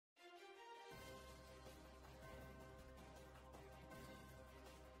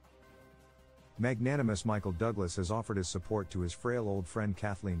Magnanimous Michael Douglas has offered his support to his frail old friend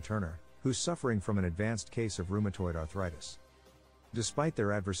Kathleen Turner, who's suffering from an advanced case of rheumatoid arthritis. Despite their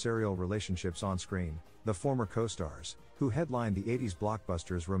adversarial relationships on screen, the former co-stars, who headlined the 80s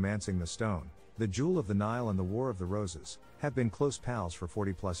blockbusters Romancing the Stone, The Jewel of the Nile and The War of the Roses, have been close pals for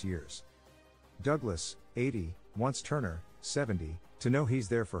 40-plus years. Douglas, 80, wants Turner, 70, to know he's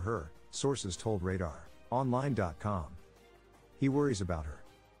there for her, sources told RadarOnline.com. He worries about her.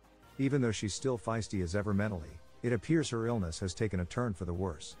 Even though she's still feisty as ever mentally, it appears her illness has taken a turn for the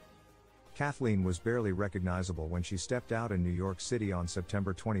worse. Kathleen was barely recognizable when she stepped out in New York City on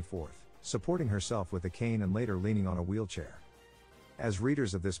September 24, supporting herself with a cane and later leaning on a wheelchair. As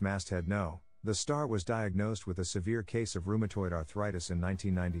readers of this masthead know, the star was diagnosed with a severe case of rheumatoid arthritis in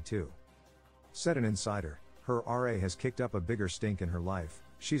 1992. Said an insider, her RA has kicked up a bigger stink in her life,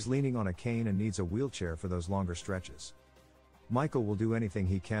 she's leaning on a cane and needs a wheelchair for those longer stretches. Michael will do anything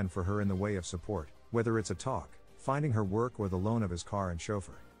he can for her in the way of support, whether it's a talk, finding her work or the loan of his car and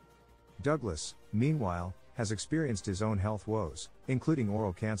chauffeur. Douglas, meanwhile, has experienced his own health woes, including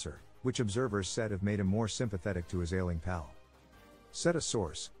oral cancer, which observers said have made him more sympathetic to his ailing pal. Said a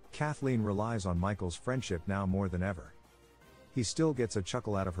source, Kathleen relies on Michael's friendship now more than ever. He still gets a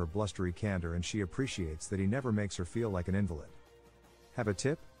chuckle out of her blustery candor and she appreciates that he never makes her feel like an invalid. Have a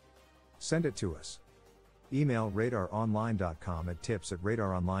tip? Send it to us. Email radaronline.com at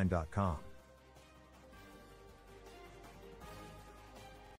tips@radaronline.com.